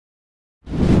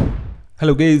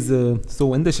Hello guys, so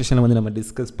in this session we will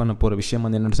discuss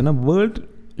world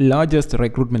largest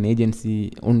recruitment agency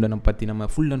undu நம்ம பத்தி நம்ம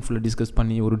full and full discuss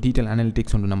பண்ணி ஒரு detail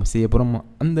analytics undu நம்ம செய்ய போறோம்.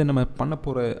 அந்த நம்ம பண்ண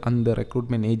போற அந்த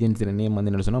recruitment agency நேம்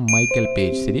வந்து என்ன சொன்னா மைக்கேல்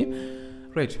பேஜ். சரி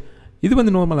ரைட், இது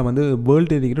வந்து நார்மலா வந்து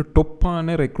வேர்ல்ட் இருக்கிற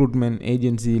டாப்பான recruitment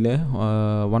agencyல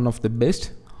one of the best.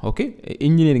 Okay,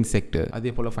 engineering sector,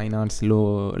 அதே போல் ஃபைனான்ஸ்,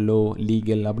 லோ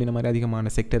லீகல் அப்படின்ற மாதிரி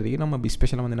அதிகமான செக்டர் இருக்குது. நம்ம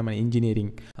ஸ்பெஷலாக வந்து நம்ம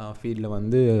இன்ஜினியரிங் ஃபீல்டில்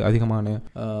வந்து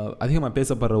அதிகமாக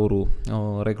பேசப்படுற ஒரு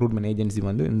ரெக்ரூட்மெண்ட் ஏஜென்சி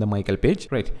வந்து இந்த மைக்கேல் பேஜ்.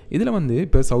 ரைட், இதில் வந்து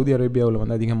இப்போ சவுதி அரேபியாவில்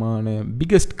வந்து அதிகமான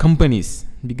biggest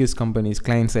companies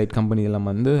client side company எல்லாம்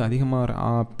வந்து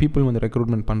அதிகமாக பீப்புள் வந்து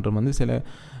ரெக்ரூட்மெண்ட் பண்ணுறது வந்து சில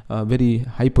வெரி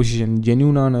ஹை பொசிஷன்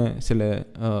ஜென்யூனான சில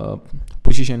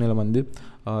பொசிஷனில் வந்து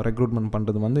ரெக்ரூட்மெண்ட்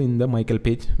பண்ணுறது வந்து இந்த மைக்கேல்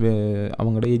பேஜ்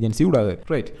அவங்களோட ஏஜென்சி விடாது.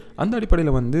 ரைட், அந்த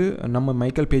அடிப்படையில் வந்து நம்ம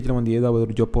மைக்கேல் பேஜில் வந்து ஏதாவது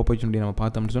ஒரு ஜாப் ஆப்பர்ச்சுனிட்டி நம்ம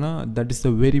பார்த்தோம்னு சொன்னால் that is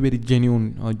the very genuine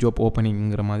job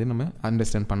ஓப்பனிங்கிற மாதிரி நம்ம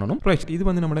அண்டர்ஸ்டாண்ட் பண்ணணும். ரைட், இது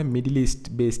வந்து நம்மளோட middle east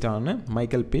பேஸ்டான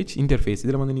Michael page interface.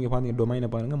 இதில் வந்து நீங்கள் பார்த்தீங்க டொமைனை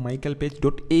பாருங்கள்,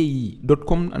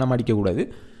 மைக்கேல்பேஜ்.ae.com நம்ம அடிக்கக்கூடாது,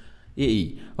 ஏஇ.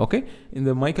 ஓகே, இந்த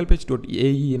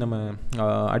மைக்கேல்பேஜ்.ae நம்ம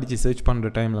அடித்து சர்ச் பண்ணுற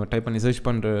டைமில் டைப் பண்ணி சர்ச்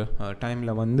பண்ணுற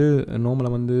டைமில் வந்து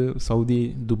நார்மலாக வந்து Saudi,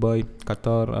 Dubai,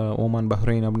 Qatar, Oman,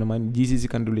 Bahrain அப்படின்ற மாதிரி ஜிசிசி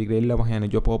கண்ட்ரியில் இருக்கிற எல்லா வகையான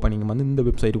ஜாப் ஓப்பனிங் வந்து இந்த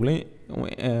வெப்சைட்டுக்குள்ளே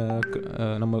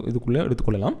நம்ம இதுக்குள்ளே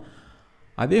எடுத்துக்கொள்ளலாம்.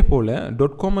 அதே போல்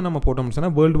 .com நம்ம போட்டோம்னு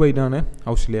சொன்னால் வேர்ல்டு வைடான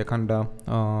ஆஸ்திரேலியா, கனடா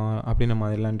அப்படின்ற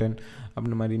மாதிரி லண்டன்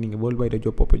அப்படின்ற மாதிரி நீங்கள் வேர்ல்டு வைடாக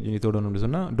ஜாப் ஆப்பர்ச்சுனிட்டி தொடரணும்னு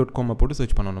சொன்னால் .com போட்டு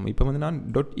சர்ச் பண்ணணும். இப்போ வந்து நான்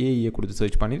 .ae கொடுத்து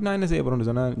சர்ச் பண்ணிவிட்டு நான் என்ன செய்ய போகிறேன்னு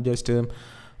சொன்னால் just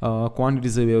quantity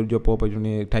surveyor job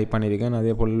opportunity type பண்ணியிருக்கேன்.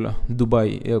 அதே போல்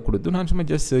துபாய் கொடுத்து நான் சும்மா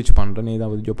ஜஸ்ட் சர்ச் பண்ணுறேன்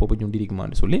ஏதாவது ஜாப் ஆப்பர்ச்சுனிட்டி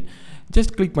இருக்குமான்னு சொல்லி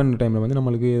ஜஸ்ட் கிளிக் பண்ணுற டைமில் வந்து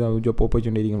நம்மளுக்கு ஏதாவது ஜாப்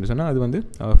ஆப்பர்ச்சுனிட்டி இருக்குன்னு சொன்னால் அது வந்து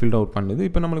ஃபில்ட் அவுட் பண்ணுது.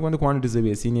 இப்போ நம்மளுக்கு வந்து quantity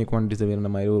surveyor, senior quantity surveyor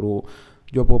அந்த மாதிரி ஒரு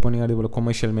ஜாப் ஓப்பனிங், அதே போல்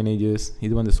கொமர்ஷியல் மேனேஜர்ஸ்,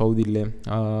 இது வந்து சவுதியில்.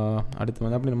 அடுத்து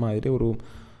வந்து அப்படின்ற மாதிரி ஒரு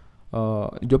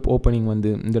ஜாப் ஓப்பனிங் வந்து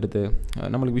இந்த இடத்து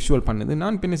நம்மளுக்கு விஷுவல் பண்ணுது.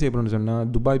 நான் இப்போ என்ன செய்ய போகிறேன்னு சொன்னால்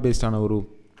துபாய் பேஸ்டான ஒரு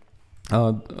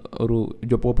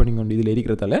ஜாப் ஓப்பனிங் வந்து இதில்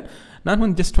இருக்கிறதால நான்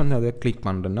வந்து ஜஸ்ட் வந்து அதை கிளிக்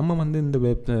பண்ணுறேன். நம்ம வந்து இந்த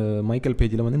மைக்கேல்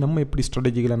பேஜில் வந்து நம்ம எப்படி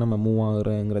ஸ்ட்ராட்டஜிக்கலாக நம்ம மூவ்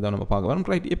ஆகுறங்கிறத நம்ம பார்க்க வரோம்.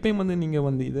 ரைட், எப்பயும் வந்து நீங்கள்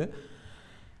வந்து இதை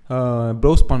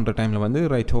ப்ரௌஸ் பண்ணுற டைமில் வந்து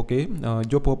ரைட் ஓகே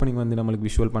ஜாப் ஓப்பனிங் வந்து நம்மளுக்கு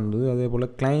விஷுவல் பண்ணுறது, அதே போல்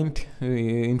கிளைண்ட்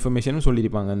இன்ஃபர்மேஷனும்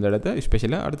சொல்லியிருப்பாங்க அந்த இடத்த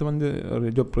ஸ்பெஷலாக. அடுத்து வந்து ஒரு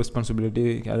ஜாப் ரெஸ்பான்சிபிலிட்டி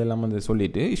அதெல்லாம் வந்து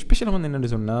சொல்லிவிட்டு ஸ்பெஷலாக வந்து என்னென்னு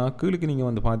சொன்னால் கீழுக்கு நீங்கள்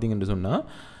வந்து பார்த்தீங்கன்னு சொன்னால்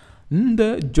இந்த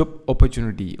ஜாப்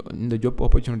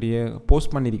ஆப்பர்ச்சுனிட்டியை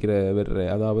போஸ்ட் பண்ணியிருக்கிறவர்,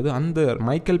 அதாவது அந்த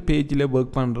மைக்கேல் பேஜில்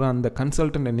ஒர்க் பண்ணுற அந்த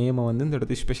கன்சல்டன்ட் நேமை வந்து இந்த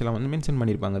இடத்துல ஸ்பெஷலாக வந்து மென்ஷன்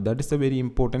பண்ணியிருப்பாங்க. That is a very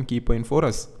important key point for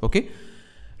us. Okay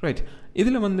right,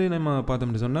 இதில் வந்து நம்ம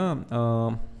பார்த்தோம்னு சொன்னால்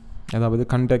அதாவது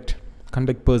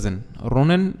கண்டக்ட் பர்சன்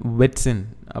ரொனன் வெட்சன்.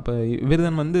 அப்போ இவர்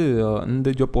தான் வந்து இந்த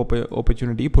ஜாப்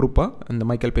ஆப்பர்ச்சுனிட்டிக்கு பொறுப்பாக இந்த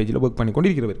மைக்கேல் பேஜில் ஒர்க் பண்ணி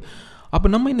கொண்டிருக்கிறவர். அப்போ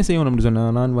நம்ம என்ன செய்யணும்னு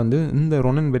சொன்னால் நான் வந்து இந்த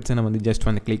ரொனன் வெட்சனை வந்து ஜஸ்ட்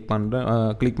வந்து கிளிக்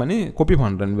பண்ணி காப்பி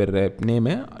பண்ணுறேன் வேறு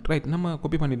நேமை. ரைட், நம்ம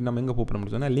காப்பி பண்ணிவிட்டு நம்ம எங்கே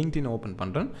போகிறோம்னு சொன்னால் லிங்க்டினை ஓப்பன்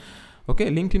பண்ணுறேன். ஓகே,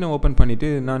 லிங்க்டினை ஓப்பன் பண்ணிவிட்டு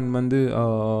நான் வந்து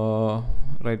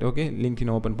ரைட் ஓகே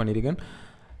லிங்க்டினை ஓப்பன் பண்ணியிருக்கேன்.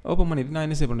 ஓப்பன் பண்ணிவிட்டு நான்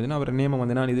என்ன செய்ய பண்ணுறேன்னா அவர் நேமை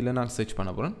வந்து நான் இதில் நான் சர்ச்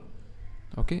பண்ண போகிறேன்.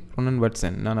 ஓகே, ரொனன்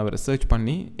வெட்சன் நான் அவரை சர்ச்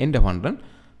பண்ணி என்டர் பண்ணுறேன்.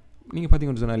 நீங்கள்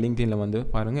பார்த்தீங்கன்னு சொன்னால் லிங்க்டினில் வந்து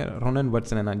பாருங்கள் ரொனன்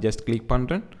வெட்சனை நான் ஜஸ்ட் கிளிக்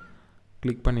பண்ணுறேன்.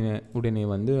 கிளிக் பண்ணின உடனே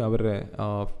வந்து அவர்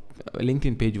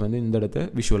லிங்க்டின் பேஜ் வந்து இந்த இடத்த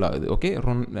விஷுவல் ஆகுது. ஓகே,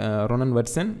 ரொனன்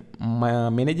வெட்சன்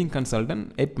மேனேஜிங் கன்சல்டன்ட்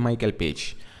எட் மைக்கேல் பேஜ்.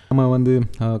 நம்ம வந்து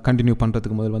கண்டினியூ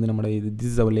பண்ணுறதுக்கு முதல் வந்து நம்மளோட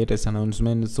this is our latest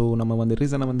announcement. So நம்ம வந்து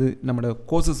ரீசனாக வந்து நம்மளோட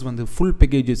கோர்சஸ் வந்து ஃபுல்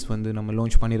பேக்கேஜஸ் வந்து நம்ம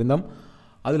லான்ச் பண்ணியிருந்தோம்.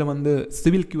 அதில் வந்து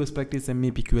civil QS practice,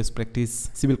 MEP QS practice,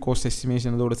 civil cost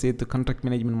estimation, அதோட சேர்த்து கான்ட்ராக்ட்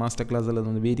மேனேஜ்மெண்ட் மாஸ்டர் கிளாஸ், அல்லது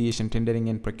வந்து variation, tendering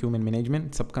and procurement management,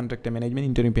 sub contractor management,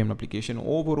 interview payment application,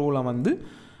 ஓவராலாக வந்து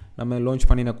நம்ம லான்ச்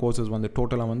பண்ணின கோர்சஸ் வந்து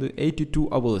டோட்டலாக வந்து 82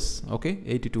 hours. Okay,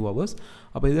 82 hours.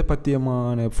 அப்போ இதை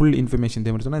பற்றியமான ஃபுல் இன்ஃபர்மேஷன்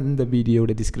தேவை சொன்னால் இந்த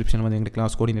வீடியோட டிஸ்கிரிப்ஷன் வந்து எங்கள்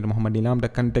கிளாஸ் கோஆர்டினேட்டர் முகமது இல்லாம்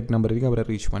கான்டாக்ட் நம்பர் இருக்குது, அவரை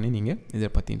ரீச் பண்ணி நீங்கள் இதை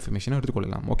பற்றி இன்ஃபர்மேஷன்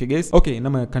எடுத்துக்கொள்ளலாம். ஓகே கேஸ், ஓகே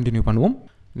நம்ம கண்டினியூ பண்ணுவோம்.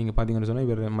 நீங்கள் பார்த்தீங்கன்னு சொன்னால்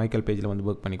இவர் மைக்கேல் பேஜில் வந்து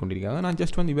ஒர்க் பண்ணி கொண்டிருக்காங்க. நான்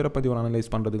ஜஸ்ட் வந்து இவரை பற்றி ஒரு அனலைஸ்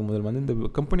பண்ணுறதுக்கு முதல் வந்து இந்த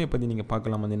கம்பெனியை பற்றி நீங்கள்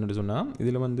பார்க்கலாம். வந்து என்னென்னு சொன்னால்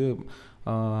இதில் வந்து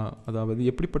அதாவது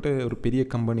எப்படிப்பட்ட ஒரு பெரிய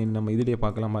கம்பெனின்னு நம்ம இதிலே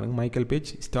பார்க்கலாம். பாருங்கள், Michael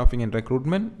page staffing and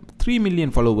recruitment, 3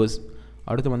 million followers.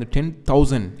 அடுத்து வந்து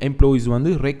 10,000 எம்ப்ளாயீஸ்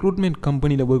வந்து ரெக்ரூட்மெண்ட்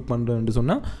கம்பெனியில் ஒர்க் பண்ணுறேன்னு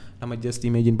சொன்னால் நம்ம ஜஸ்ட்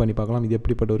இமேஜின் பண்ணி பார்க்கலாம் இது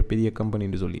எப்படிப்பட்ட ஒரு பெரிய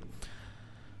கம்பெனின்னு சொல்லி.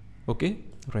 ஓகே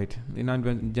ரைட், நான்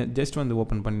ஜஸ்ட் வந்து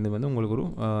ஓப்பன் பண்ணது வந்து உங்களுக்கு ஒரு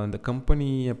அந்த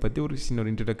கம்பெனியை பற்றி ஒரு சின்ன ஒரு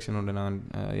இன்ட்ரடக்ஷன் உண்டு. நான்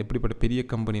எப்படிப்பட்ட பெரிய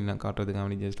கம்பெனி நான்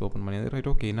காட்டுறதுக்காக ஜஸ்ட் ஓப்பன் பண்ணியது. ரைட்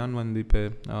ஓகே, நான் வந்து இப்போ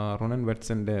ரொனன்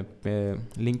வெட்சன்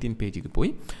லிங்க்டின் பேஜுக்கு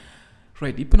போய்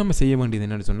ரைட். இப்போ நம்ம செய்ய வேண்டியது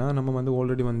என்னென்னு சொன்னால், நம்ம வந்து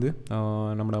ஆல்ரெடி வந்து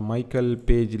நம்மளோட மைக்கேல்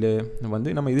பேஜில் வந்து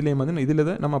நம்ம இதிலே வந்து இதில்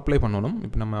தான் நம்ம அப்ளை பண்ணணும்.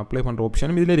 இப்போ நம்ம அப்ளை பண்ணுற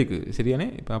ஆப்ஷனும் இதில் இருக்குது, சரியானே.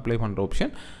 இப்போ அப்ளை பண்ணுற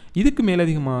ஆப்ஷன் இதுக்கு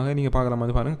மேலதிகமாக நீங்கள் பார்க்கலாம்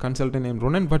வந்து பாருங்கள், கன்சல்டன்ட் நேம்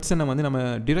ரொனன் பட்சனை வந்து நம்ம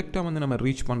டிரெக்டாக வந்து நம்ம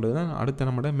ரீச் பண்ணுறது தான் அடுத்த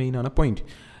நம்மளோட மெயினான பாயிண்ட்.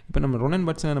 இப்போ நம்ம ரொனன்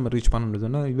பட்சனை நம்ம ரீச் பண்ணணும்னு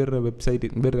சொன்னால், இவர் வெப்சைட்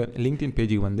இவர் லிங்க்டின்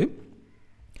பேஜுக்கு வந்து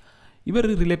இவர்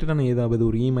ரிலேட்டடான ஏதாவது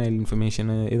ஒரு இமெயில் இன்ஃபர்மேஷன்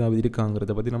ஏதாவது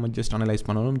இருக்காங்கிறத பற்றி நம்ம ஜஸ்ட் அனலைஸ்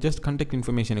பண்ணணும். ஜஸ்ட் கான்டாக்ட்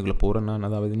இன்ஃபர்மேஷனுக்குள்ளே போகிறேன் நான்.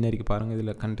 அதாவது இன்னைக்கு பாருங்கள்,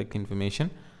 இதில் கான்டாக்ட்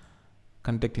இன்ஃபர்மேஷன்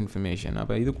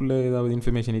அப்போ இதுக்குள்ளே ஏதாவது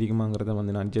இன்ஃபர்மேஷன் இருக்குமாங்கிறத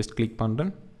வந்து நான் ஜஸ்ட் கிளிக்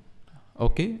பண்ணுறேன்.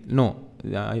 ஓகே, நோ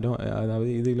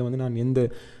அதாவது இதில் வந்து நான் எந்த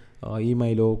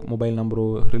இமெயிலோ மொபைல் நம்பரோ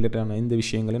ரிலேட்டடான எந்த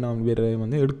விஷயங்களையும் நான் வேறு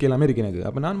வந்து எடுக்கலாமே இருக்கு எனக்கு.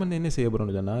 அப்போ நான் வந்து என்ன செய்ய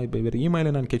போகிறேன்னு சொன்னால், இப்போ வேறு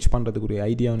இமெயிலை நான் கெச் பண்ணுறதுக்குரிய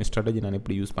ஐடியாவின் ஸ்ட்ராட்டஜி நான்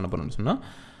எப்படி யூஸ் பண்ண போகிறேன்னு சொன்னால்,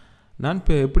 நான்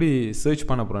இப்போ எப்படி சர்ச்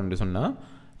பண்ண போகிறேன்னு சொன்னால்,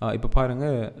 இப்போ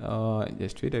பாருங்கள்,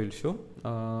 just wait, I will show.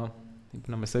 இப்போ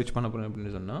நம்ம சர்ச் பண்ண போகிறோம்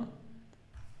அப்படின்னு சொன்னால்,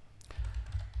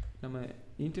 நம்ம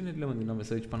இன்டர்நெட்டில் வந்து நம்ம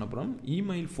சர்ச் பண்ண போகிறோம்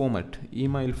இமெயில் ஃபார்மேட்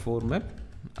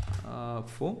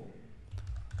ஃபார்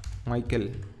மைக்கேல்.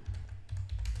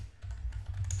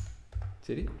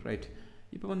 சரி, ரைட்.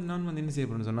 இப்போ வந்து நான் வந்து என்ன செய்ய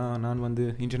போகிறேன்னு சொன்னால், நான் வந்து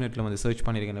இன்டர்நெட்டில் வந்து சர்ச்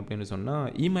பண்ணியிருக்கேன் அப்படின்னு சொன்னால்,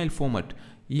 email format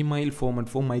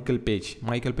for Michael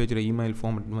பேஜோட email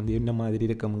format வந்து என்ன மாதிரி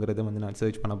இருக்குங்கிறத வந்து நான்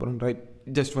சர்ச் பண்ண போகிறேன். ரைட்.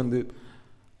 ஜஸ்ட்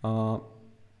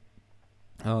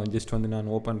வந்து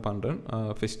நான் ஓப்பன் பண்ணுறேன்.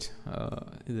 ஃபஸ்ட்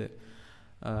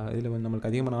இதில் வந்து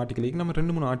நம்மளுக்கு அதிகமான ஆர்டிக்கலுக்கு நம்ம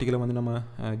 2-3 ஆர்டிக்கலை வந்து நம்ம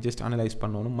ஜஸ்ட் அனலைஸ்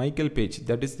பண்ணணும். மைக்கேல் பேஜ்,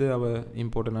 தட் இஸ் அவர்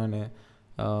இம்பார்ட்டண்டான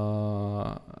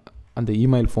அந்த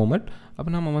இமெயில் ஃபார்மேட். அப்போ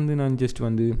நம்ம வந்து நான் ஜஸ்ட்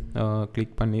வந்து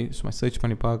கிளிக் பண்ணி சர்ச்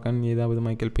பண்ணி பார்க்க ஏதாவது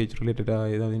மைக்கேல் பேஜ் ரிலேட்டடாக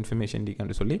ஏதாவது இன்ஃபர்மேஷன்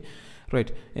இருக்கான்னு சொல்லி.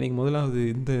 ரைட். எனக்கு முதலாவது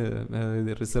இந்த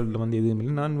ரிசல்ட்டில் வந்து எதுவும்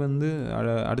இல்லை. நான் வந்து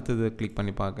அடுத்ததை கிளிக்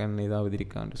பண்ணி பார்க்க ஏதாவது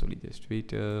இருக்கான்னு சொல்லி ஜஸ்ட்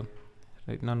வெயிட்.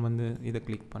 ரைட். நான் வந்து இதை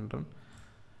கிளிக் பண்ணுறேன்.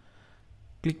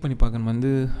 கிளிக் பண்ணி பார்க்க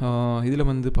வந்து இதில்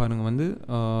வந்து பாருங்கள், வந்து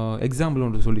எக்ஸாம்பிள்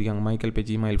ஒன்று சொல்லியிருக்காங்க. மைக்கேல்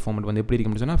பேஜ் இமெயில் ஃபார்மேட் வந்து எப்படி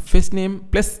இருக்குன்னு சொன்னால், first name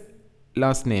plus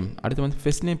last name, அடுத்து வந்து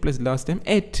first name plus last name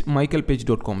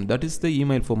 @mykelpage.com, that is the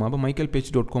email form. அப்போ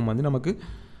mykelpage.com வந்து நமக்கு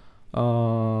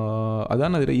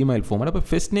அதான் அதில் இமெயில் ஃபார்ம். அப்போ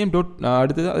ஃபர்ஸ்ட் நேம்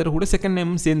அடுத்தது அதில் கூட செகண்ட்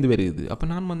நேமும் சேர்ந்து வருது. அப்போ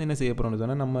நான் வந்து என்ன செய்ய போகிறோம்னு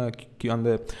சொன்னால், நம்ம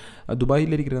அந்த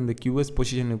துபாயில் இருக்கிற அந்த QS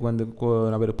பொசிஷனுக்கு வந்து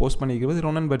அவர் போஸ்ட் பண்ணிக்கிறது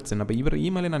ரொனன் வெட்சன். அப்போ இவர்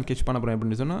இமெயிலை நான் கெச் பண்ண போகிறேன்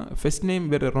அப்படின்னு சொன்னால், ஃபர்ஸ்ட் நேம்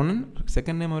வேறு ரொனன்,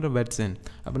 செகண்ட் நேம் வேறு வெட்சன்.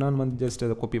 அப்போ நான் வந்து ஜஸ்ட்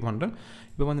அதை காப்பி பண்ணுறேன்.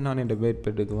 இப்போ வந்து நான் என்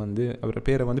வேட்பேட்டுக்கு வந்து அவர்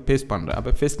பேரை வந்து பேஸ்ட் பண்ணுறேன்.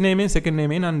 அப்போ ஃபர்ஸ்ட் நேமே செகண்ட்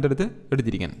நேமே நான் இந்த இடத்த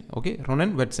எடுத்திருக்கேன். ஓகே,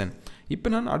 ரொனன் வெட்சன். இப்போ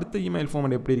நான் அடுத்த இமெயில்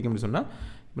ஃபார்மேட் எப்படி இருக்குன்னு சொன்னால்,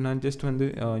 இப்போ நான் ஜஸ்ட் வந்து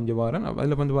இங்கே வரேன்.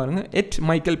 அதில் வந்து பாருங்கள்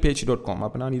 @mykelpage.com.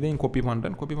 அப்போ நான் இதையும் காப்பி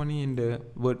பண்ணி இந்த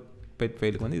வேர்ட் பெட்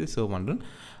ஃபைலுக்கு வந்து இதை சேவ் பண்ணுறேன்.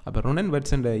 அப்போ ரொனன்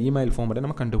வெட்சன் இமெயில் ஃபார்மேட்டை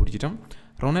நம்ம கண்டுபிடிச்சிட்டோம்.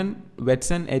 ரொனன்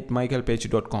வெட்சன்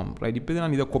 @mykelpage.com. ரைட். இப்போ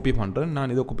நான் இதை காப்பி பண்ணுறேன்.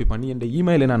 நான் இதை காப்பி பண்ணி இந்த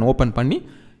இமெயிலை நான் ஓப்பன் பண்ணி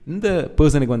இந்த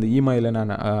பர்சனுக்கு வந்து இமெயிலை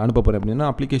நான் அனுப்ப போகிறேன். அப்படின்னா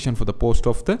application for the post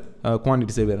of the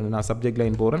quantity surveyor. நான் சப்ஜெக்ட்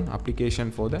லைன் போகிறேன்,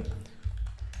 application for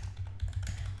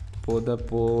the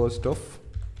post of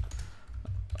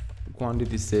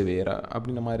quantity surveyor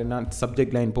அப்படின்ற மாதிரி நான்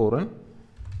சப்ஜெக்ட் லைன்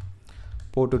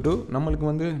போட்டுட்டு நம்மளுக்கு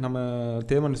வந்து நம்ம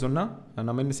தேவைன்னு சொன்னால்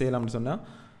நம்ம என்ன செய்யலாம்னு சொன்னால்,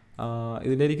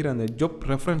 இதில் இருக்கிற அந்த ஜாப்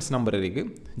ரெஃபரன்ஸ் நம்பர் இருக்குது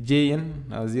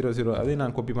JN00, அதை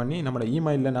நான் காப்பி பண்ணி நம்மளோட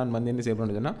இமெயிலில் நான் வந்து என்ன செய்ய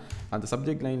போகிறேன்னு சொன்னால், அந்த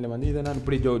சப்ஜெக்ட் லைனில் வந்து இதை நான்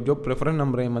இப்படி ஜாப் ரெஃபரன்ஸ்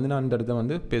நம்பரையும் வந்து நான் இந்த இடத்த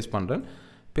வந்து பேஸ்ட் பண்ணுறேன்.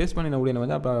 பேஸ்ட் பண்ணின உடனே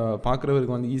வந்து அப்போ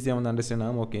பார்க்குறவருக்கு வந்து ஈஸியாக வந்து அண்டர்ஸ்டாண்ட்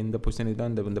ஆகும். ஓகே, இந்த பொசிஷனுக்கு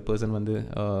தான் இந்த பர்சன் வந்து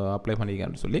அப்ளை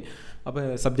பண்ணியிருக்கான்னு சொல்லி. அப்போ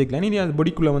சப்ஜெக்ட் லைன் இனி அது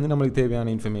பொடிக்குள்ளே வந்து நம்மளுக்கு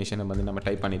தேவையான இன்ஃபர்மேஷனை வந்து நம்ம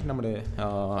டைப் பண்ணிவிட்டு நம்மளோட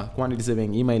குவான்டிட்டி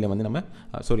சர்வேயிங் இமெயிலில் வந்து நம்ம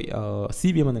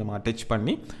சிவியை வந்து நம்ம அட்டாச்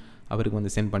பண்ணி அவருக்கு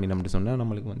வந்து சென்ட் பண்ணினோம்னு சொன்னால்,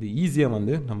 நம்மளுக்கு வந்து ஈஸியாக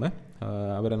வந்து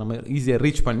அவரை நம்ம ஈஸியாக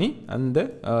ரீச் பண்ணி அந்த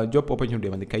ஜாப்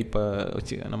ஆப்பர்ச்சுனிட்டியை வந்து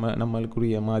வச்சு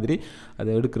நம்மளுக்குரிய மாதிரி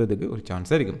அதை எடுக்கிறதுக்கு ஒரு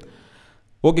சான்ஸாக இருக்கும்.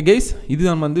 ஓகே கைஸ்,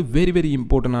 இதுதான் வந்து வெரி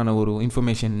இம்பார்ட்டண்டான ஒரு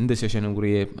இன்ஃபர்மேஷன். இந்த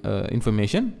செஷனுக்குரிய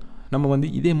இன்ஃபர்மேஷன் நம்ம வந்து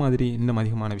இதே மாதிரி இன்னும்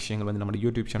அதிகமான விஷயங்கள் வந்து நம்ம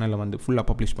யூடியூப் சேனலில் வந்து ஃபுல்லாக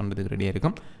பப்ளிஷ் பண்ணுறதுக்கு ரெடியாக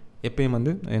இருக்கும். எப்போயும்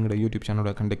வந்து எங்களோட யூடியூப்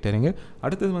சேனலோட கண்டெக்ட் இருங்க.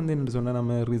 அடுத்தது வந்து என்ன சொன்னால்,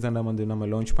 நம்ம ரீசெண்டாக வந்து நம்ம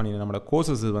லான்ச் பண்ணி நம்மளோட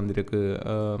கோர்சஸ் வந்துருக்கு.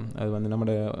 அது வந்து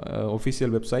நம்மளோட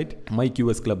official website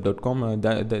myqsclub.com.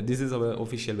 This is our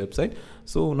official website.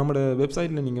 So நம்மளோட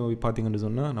வெப்சைட்டில் நீங்கள் பார்த்தீங்கன்னு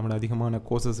சொன்னால், நம்மளோட அதிகமான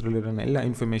கோர்சஸ் ரிலேட்டடான எல்லா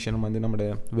இன்ஃபர்மேஷனும் வந்து நம்மளோட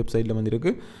வெப்சைட்டில் வந்து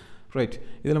இருக்குது. ரைட்.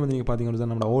 இதில் வந்து நீங்கள் பார்த்தீங்கன்னா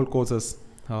நம்மளோட all courses,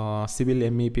 civil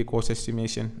MEP course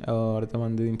estimation, அடுத்து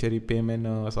வந்து interview payment,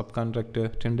 subcontractor,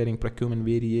 tendering, procurement,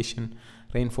 variation,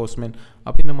 reinforcement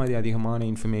அப்படின்ற மாதிரி அதிகமான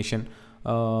இன்ஃபர்மேஷன்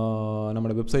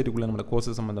நம்மளோட வெப்சைட்டுக்குள்ளே நம்மளோட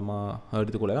கோர்சஸ் சம்மந்தமாக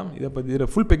எடுத்துக்கொள்ளலாம். இதை பற்றி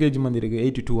இதில் ஃபுல் பேக்கேஜும் வந்து இருக்குது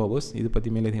 82 hours. இது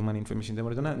பற்றி மேலே அதிகமான இன்ஃபர்மேஷன்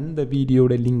தேவைப்படுதுன்னா இந்த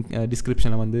வீடியோட லிங்க்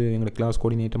டிஸ்கிரிப்ஷனில் வந்து எங்களோட class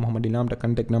coordinator Mohammed இல்லாமட்ட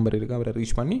contact number இருக்குது. அவரை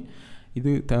ரீச் பண்ணி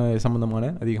இது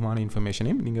சம்மந்தமான அதிகமான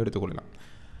இன்ஃபர்மேஷனையும் நீங்கள் எடுத்துக்கொள்ளலாம்.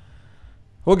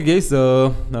 ஓகே கைஸ்,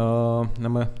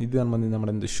 நம்ம இதுதான் வந்து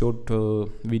நம்ம இந்த ஷார்ட்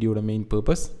வீடியோட main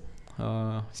purpose.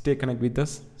 Stay connect with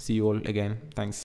us. See you all again. Thanks.